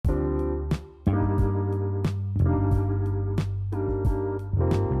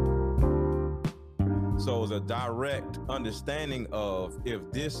was a direct understanding of, if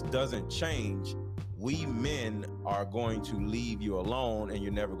this doesn't change, we men are going to leave you alone and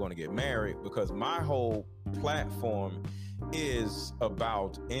you're never going to get married, because my whole platform is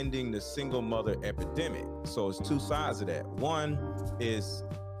about ending the single mother epidemic. So it's two sides of that. One is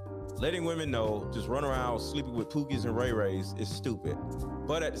letting women know just run around sleeping with Pookies and Ray Rays is stupid.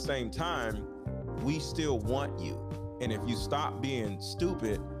 But at the same time, we still want you. And if you stop being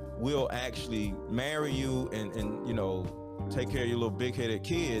stupid, we'll actually marry you and you know, take care of your little big-headed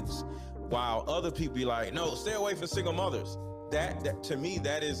kids, while other people be like, no, stay away from single mothers. That to me,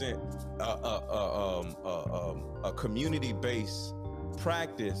 that isn't a community-based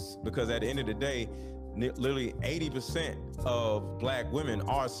practice, because at the end of the day, literally 80% of Black women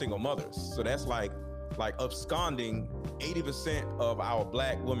are single mothers. So that's like absconding 80% of our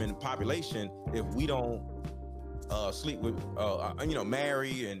Black women population if we don't sleep with, you know,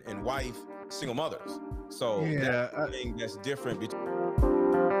 marry and wife single mothers. So yeah, that's the thing that's different between.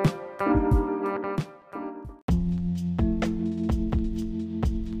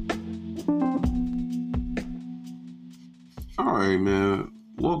 All right, man.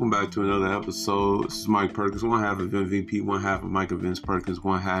 Welcome back to another episode. This is Mike Perkins, one half of MVP, one half of Mike and Vince Perkins,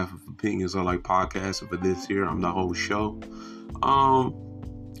 one half of Opinions Are Like Podcasts. For this here, I'm the whole show.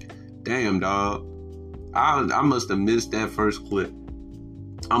 Damn, dog. I must have missed that first clip.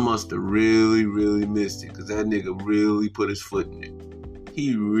 I must have really, really missed it, because that nigga really put his foot in it.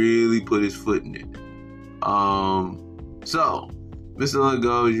 He really put his foot in it. So, Mr.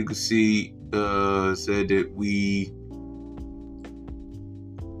 Lego, as you can see, said that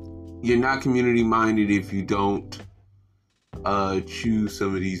you're not community minded if you don't choose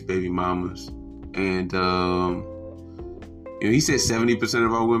some of these baby mamas. And you know, he said 70%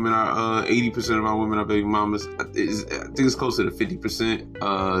 of our women are 80% of our women are baby mamas. I think it's closer to 50%.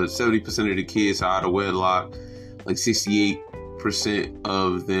 70% of the kids are out of wedlock. Like 68%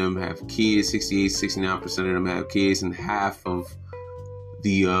 of them have kids. 69% of them have kids, and half of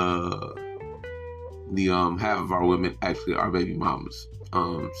half of our women actually are baby mamas.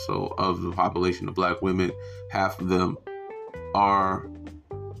 So of the population of Black women, half of them are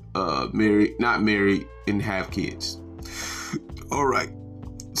not married, and have kids. All right.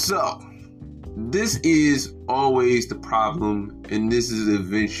 So this is always the problem, and this is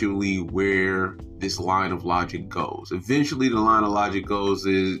eventually where this line of logic goes. Eventually, the line of logic goes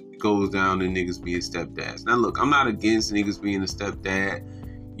down to niggas being stepdads. Now, look, I'm not against niggas being a stepdad,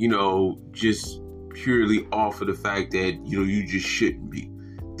 you know, just purely off of the fact that, you know, you just shouldn't be.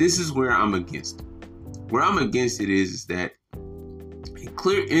 This is where I'm against it. Where I'm against it is that a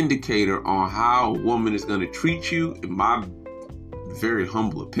clear indicator on how a woman is going to treat you, in my very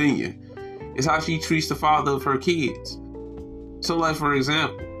humble opinion, is how she treats the father of her kids. So, like, for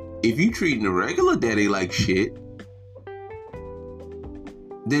example, if you treating a regular daddy like shit,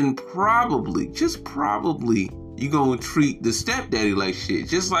 then probably, just probably, you're going to treat the stepdaddy like shit.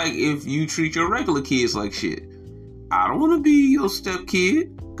 Just like if you treat your regular kids like shit. I don't want to be your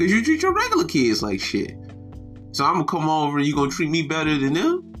stepkid because you treat your regular kids like shit. So I'm going to come over and you're going to treat me better than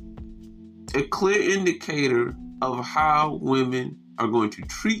them? A clear indicator of how women are going to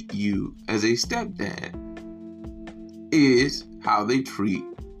treat you as a stepdad is how they treat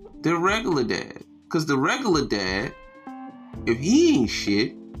their regular dad. Because the regular dad, if he ain't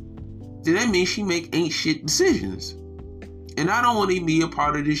shit, then that means she make ain't shit decisions. And I don't want to be a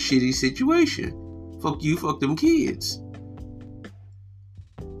part of this shitty situation. Fuck you, fuck them kids.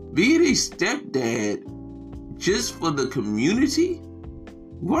 Being a stepdad just for the community?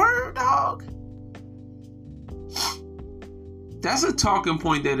 Word, dog? That's a talking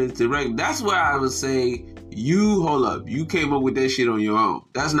point that is direct. That's why I would say, hold up. You came up with that shit on your own.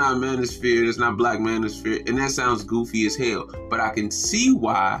 That's not manosphere. That's not Black manosphere. And that sounds goofy as hell. But I can see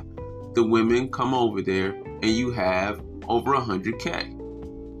why the women come over there and you have over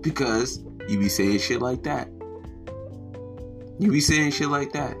 100K. Because you be saying shit like that. You be saying shit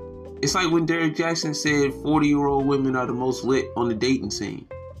like that. It's like when Derrick Jackson said 40-year-old women are the most lit on the dating scene.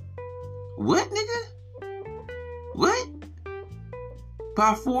 What, nigga? What?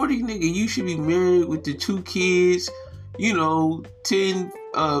 By 40, nigga, you should be married with the 2 kids, you know, 10,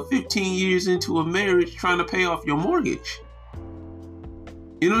 15 years into a marriage trying to pay off your mortgage.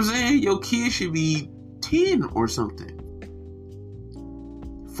 You know what I'm saying? Your kid should be 10 or something.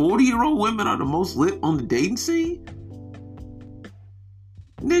 40-year-old women are the most lit on the dating scene?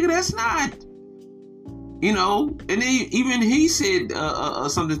 Nigga, that's not. You know, and then even he said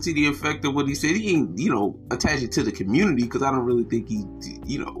something to the effect of what he said. He ain't, you know, attach it to the community, because I don't really think he,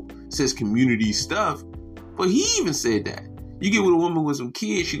 you know, says community stuff. But he even said that. You get with a woman with some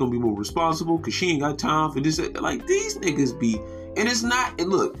kids, she gonna be more responsible because she ain't got time for this. Like, these niggas be, and it's not, and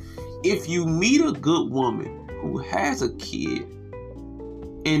look, if you meet a good woman who has a kid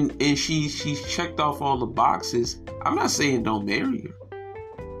and she's checked off all the boxes, I'm not saying don't marry her.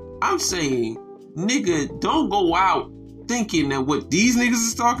 I'm saying, nigga, don't go out thinking that what these niggas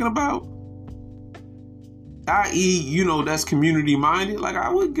is talking about, i.e., you know, that's community minded. Like, I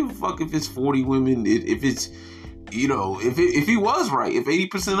wouldn't give a fuck if it's 40 women, if it's, you know, if he was right, if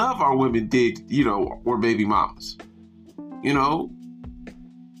 80% of our women did, you know, were baby mamas. You know,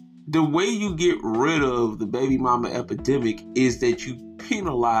 the way you get rid of the baby mama epidemic is that you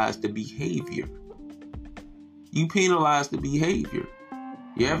penalize the behavior. You penalize the behavior.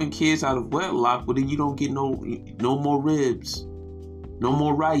 You're having kids out of wedlock, but then you don't get no more ribs, no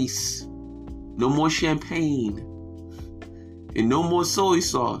more rice, no more champagne, and no more soy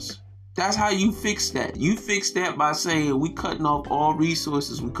sauce. That's how you fix that. You fix that by saying we cutting off all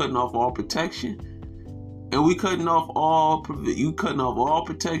resources, we cutting off all protection, and we cutting off all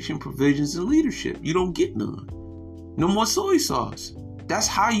protection, provisions, and leadership. You don't get none. No more soy sauce. That's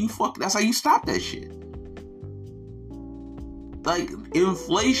how you stop that shit. Like,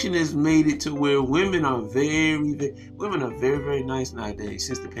 inflation has made it to where women are very, very nice nowadays.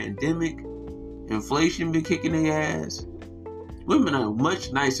 Since the pandemic, inflation been kicking their ass. Women are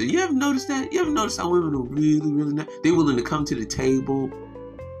much nicer. You ever notice that? You ever notice how women are really, really nice? They're willing to come to the table.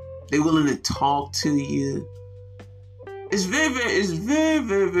 They're willing to talk to you. It's very,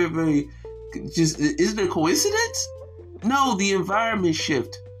 very, just, is it a coincidence? No, the environment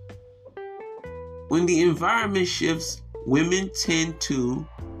shift. When the environment shifts, women tend to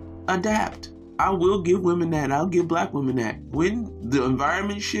adapt. I will give women that. I'll give black women that. When the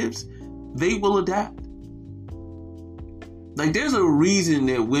environment shifts, they will adapt. Like, there's a reason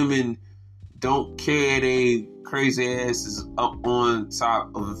that women don't carry their crazy asses up on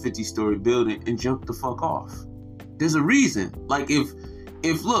top of a 50-story building and jump the fuck off. There's a reason. Like, if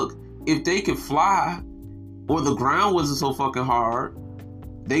they could fly or the ground wasn't so fucking hard,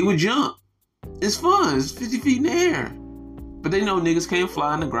 they would jump. It's fun. It's 50 feet in the air. But they know niggas can't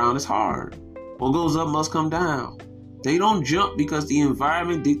fly and the ground is hard. What goes up must come down. They don't jump because the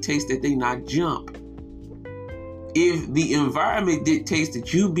environment dictates that they not jump. If the environment dictates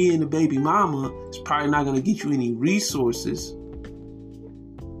that you being a baby mama, it's probably not going to get you any resources.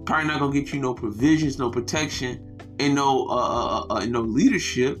 Probably not going to get you no provisions, no protection, and no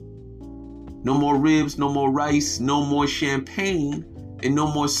leadership. No more ribs, no more rice, no more champagne, and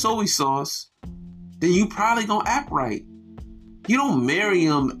no more soy sauce. Then you probably going to act right. You don't marry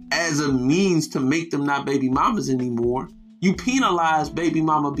them as a means to make them not baby mamas anymore. You penalize baby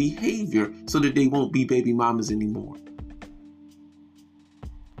mama behavior so that they won't be baby mamas anymore.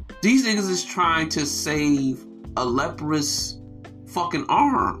 These niggas is trying to save a leprous fucking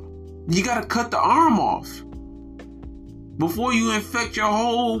arm. You gotta cut the arm off before you infect your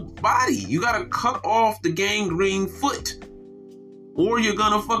whole body. You gotta cut off the gangrene foot, or you're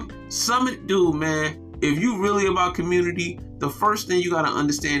gonna dude, man. If you really about community, the first thing you gotta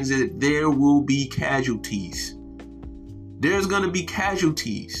understand is that there will be casualties. There's gonna be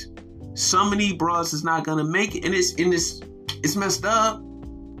casualties. Some of these bros is not gonna make it, and it's messed up,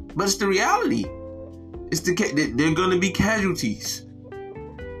 but it's the reality. They're gonna be casualties.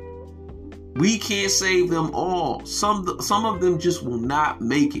 We can't save them all. Some of them just will not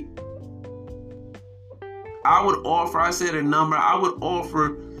make it. I said a number, I would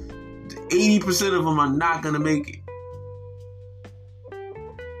offer 80% of them are not gonna make it.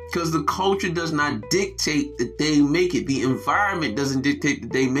 Because the culture does not dictate that they make it. The environment doesn't dictate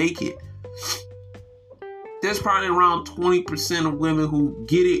that they make it. There's probably around 20% of women who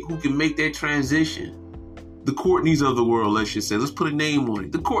get it, who can make that transition. The Courtneys of the world, let's just say. Let's put a name on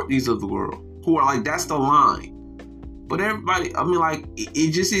it. The Courtneys of the world. Who are like, that's the line. But everybody, I mean, like,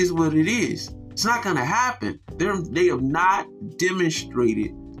 it just is what it is. It's not going to happen. They have not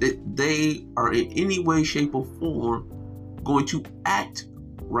demonstrated that they are in any way, shape, or form going to act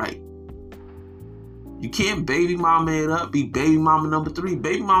right. You can't baby mama it up, be baby mama number 3.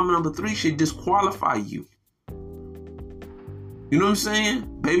 Baby mama number 3 should disqualify you. You know what I'm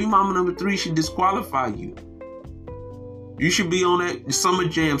saying? Baby mama number 3 should disqualify you. You should be on that Summer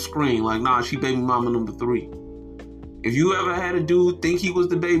Jam screen like, nah, she baby mama number 3. If you ever had a dude think he was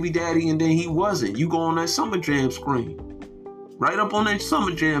the baby daddy and then he wasn't, you go on that Summer Jam screen. Right up on that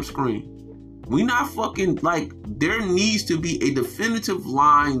Summer Jam screen. We not fucking, like, there needs to be a definitive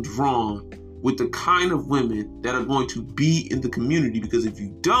line drawn with the kind of women that are going to be in the community, because if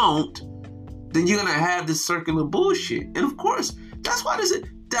you don't, then you're gonna have this circular bullshit. And of course, that's why this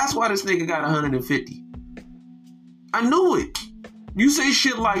nigga got 150. I knew it. You say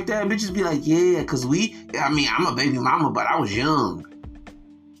shit like that, bitches be like, yeah, cause I'm a baby mama, but I was young.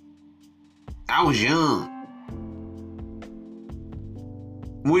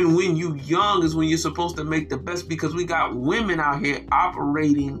 When you young is when you're supposed to make the best, because we got women out here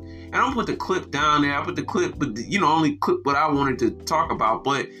operating, and I don't put the clip down there. I put the clip, but only clip what I wanted to talk about.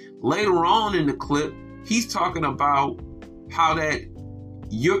 But later on in the clip, he's talking about how that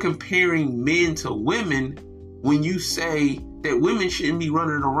you're comparing men to women when you say that women shouldn't be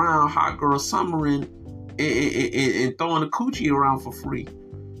running around hot girl summering and throwing a coochie around for free,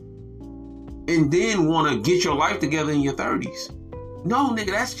 and then want to get your life together in your 30s. No, nigga,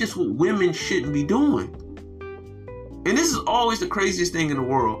 that's just what women shouldn't be doing. And this is always the craziest thing in the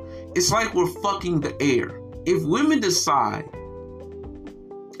world. It's like we're fucking the air. If women decide,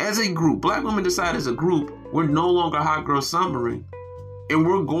 as a group, black women decide as a group, we're no longer hot girl summering, and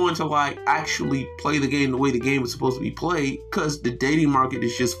we're going to actually play the game the way the game is supposed to be played, because the dating market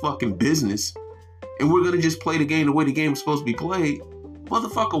is just fucking business, and we're going to just play the game the way the game is supposed to be played,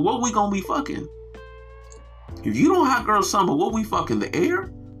 motherfucker, what we gonna be fucking? If you don't hot girl summer, what we fucking, the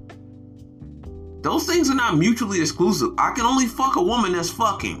air? Those things are not mutually exclusive. I can only fuck a woman that's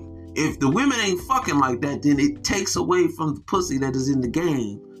fucking. If the women ain't fucking like that, then it takes away from the pussy that is in the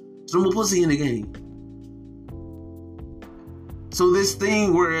game. There's no more pussy in the game. So this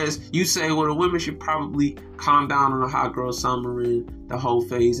thing, whereas you say, well, the women should probably calm down on the hot girl summer and the whole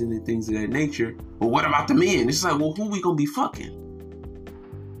phase and things of that nature. But what about the men? It's like, well, who we gonna be fucking?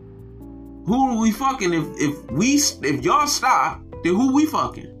 Who are we fucking? If y'all stop, then who we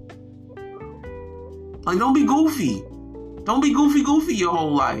fucking? Like, don't be goofy. Don't be goofy your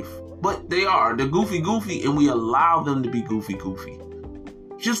whole life. But they are. They're goofy, and we allow them to be goofy.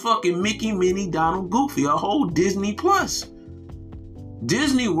 Just fucking Mickey, Minnie, Donald, Goofy. A whole Disney Plus.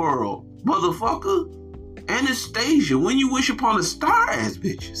 Disney World, motherfucker. Anastasia, When You Wish Upon a Star ass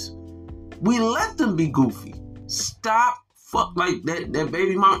bitches. We let them be goofy. Stop. Fuck like that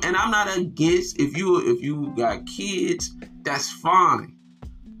baby mom. And I'm not against if you got kids, that's fine.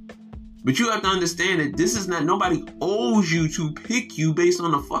 But you have to understand that this is not, nobody owes you to pick you based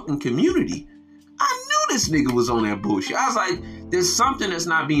on the fucking community. I knew this nigga was on that bullshit. I was like, there's something that's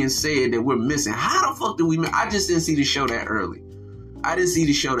not being said that we're missing. How the fuck did we miss? I just didn't see the show that early. I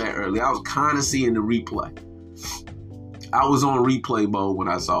was kind of seeing the replay. I was on replay mode when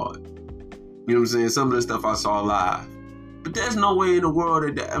I saw it. You know what I'm saying? Some of the stuff I saw live. But there's no way in the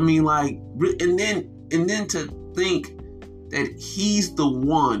world that, and then to think that he's the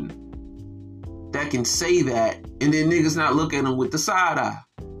one that can say that, and then niggas not look at him with the side eye.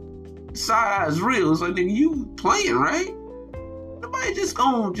 The side eye is real. It's like, nigga, you playing, right? Nobody just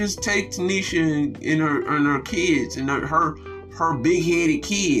gonna just take Tanisha and her kids and her big-headed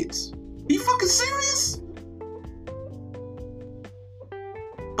kids. Are you fucking serious?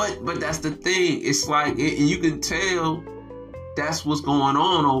 But that's the thing. It's like, and you can tell that's what's going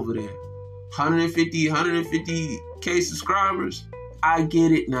on over there. 150K subscribers. I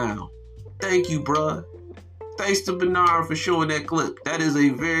get it now. Thank you, bruh. Thanks to Bernard for showing that clip. That is a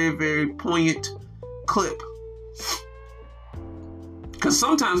very, very poignant clip. Because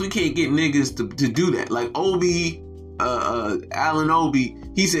sometimes we can't get niggas to do that. Like Obi, Alan Obi,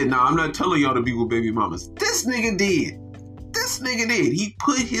 he said, nah, I'm not telling y'all to be with baby mamas. This nigga did. He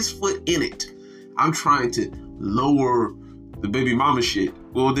put his foot in it. I'm trying to lower the baby mama shit.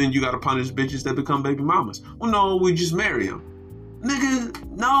 Well, then you gotta punish bitches that become baby mamas. Well, no, we just marry them. Nigga,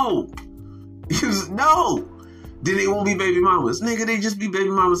 no. No. Then they won't be baby mamas. Nigga, they just be baby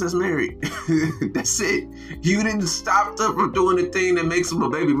mamas that's married. That's it. You didn't stop them from doing the thing that makes them a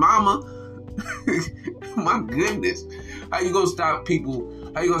baby mama. My goodness. How you gonna stop people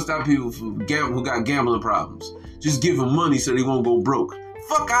from who got gambling problems? Just give them money so they won't go broke.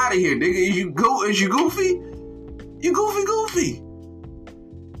 Fuck out of here, nigga. Is you goofy? You goofy.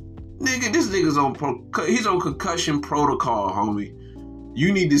 Nigga, this nigga's he's on concussion protocol, homie.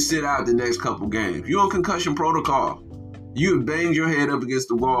 You need to sit out the next couple games. You on concussion protocol. You have banged your head up against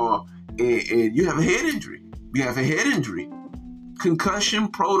the wall and you have a head injury. Concussion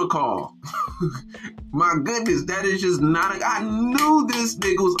protocol. My goodness, that is just not I knew this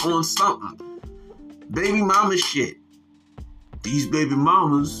nigga was on something. Baby mama shit. These baby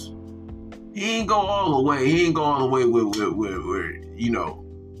mamas, he ain't go all the way. He ain't go all the way with you know,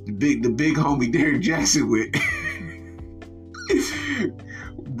 the big homie Derrick Jackson with.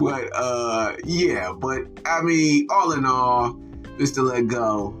 But yeah, but I mean, all in all, just to let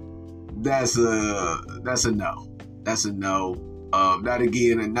go, that's a no. That's a no. Not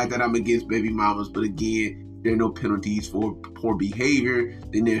again, not that I'm against baby mamas, but again, there are no penalties for poor behavior,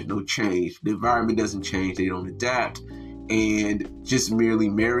 then there's no change. The environment doesn't change, they don't adapt. And just merely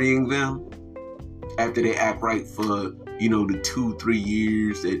marrying them after they act right for, the 2-3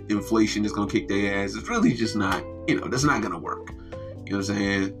 years that inflation is going to kick their ass, it's really just not, that's not going to work. You know what I'm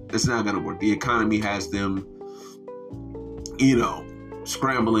saying? That's not going to work. The economy has them,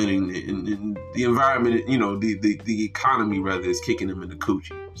 scrambling, and the environment, the economy rather is kicking them in the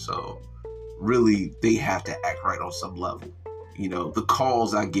coochie. So really, they have to act right on some level. The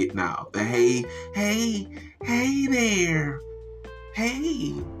calls I get now, the hey there,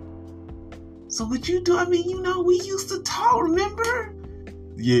 hey. So what you do? I mean, we used to talk, remember?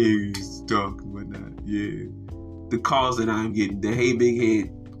 Yeah, we used to talk and whatnot. Yeah. The calls that I'm getting, the hey big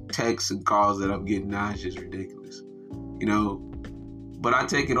head texts and calls that I'm getting now is just ridiculous. But I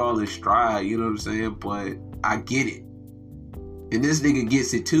take it all in stride, you know what I'm saying? But I get it. And this nigga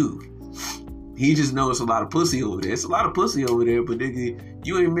gets it too. He just knows a lot of pussy over there. It's a lot of pussy over there, but nigga,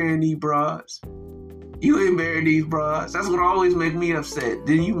 you ain't marrying these broads. You ain't marrying these broads. That's what always make me upset.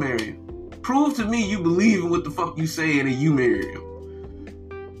 Then you marry him. Prove to me you believe in what the fuck you saying and you marry him.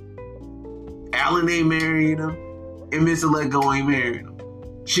 Allen ain't marrying him, and Mr. Let Go ain't marrying him.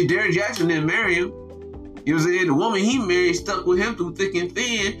 Shit, Derrick Jackson didn't marry him. You know what I'm saying? The woman he married stuck with him through thick and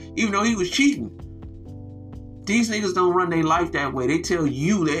thin, even though he was cheating. These niggas don't run their life that way. They tell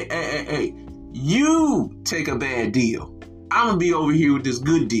you that, hey, you take a bad deal. I'm gonna be over here with this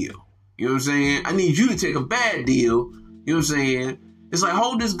good deal. You know what I'm saying? I need you to take a bad deal. You know what I'm saying? It's like,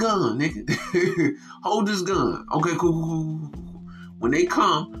 hold this gun, nigga. Hold this gun. Okay, cool. When they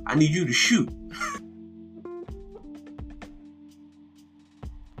come, I need you to shoot.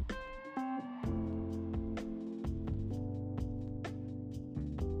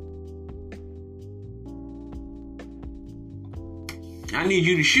 I need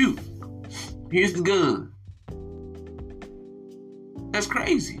you to shoot. Here's the gun. That's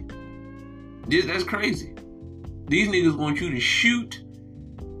crazy. That's crazy. These niggas want you to shoot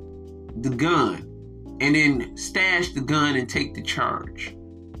the gun and then stash the gun and take the charge.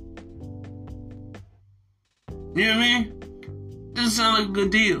 You know what I mean? Doesn't sound like a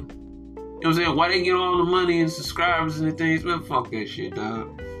good deal. You know what I'm saying? Why they get all the money and subscribers and the things? Man, fuck that shit,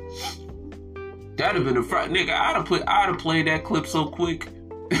 dog. That'd have been a fright, nigga. I'd have played that clip so quick.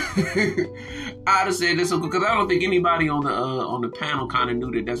 I'd have said this so quick because I don't think anybody on the panel kind of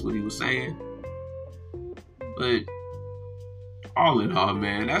knew that that's what he was saying. But all in all,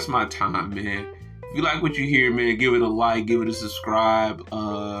 man, that's my time, man. If you like what you hear, man, give it a like, give it a subscribe.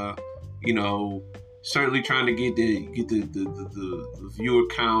 Certainly trying to get the viewer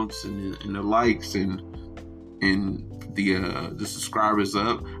counts and the likes and the subscribers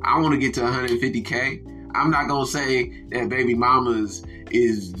up. I want to get to 150K. I'm not gonna say that Baby Mamas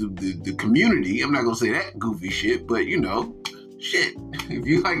is the community. I'm not gonna say that goofy shit, but shit. If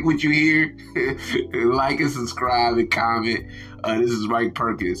you like what you hear, like and subscribe and comment. This is Mike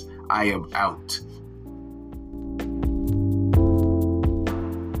Perkins. I am out.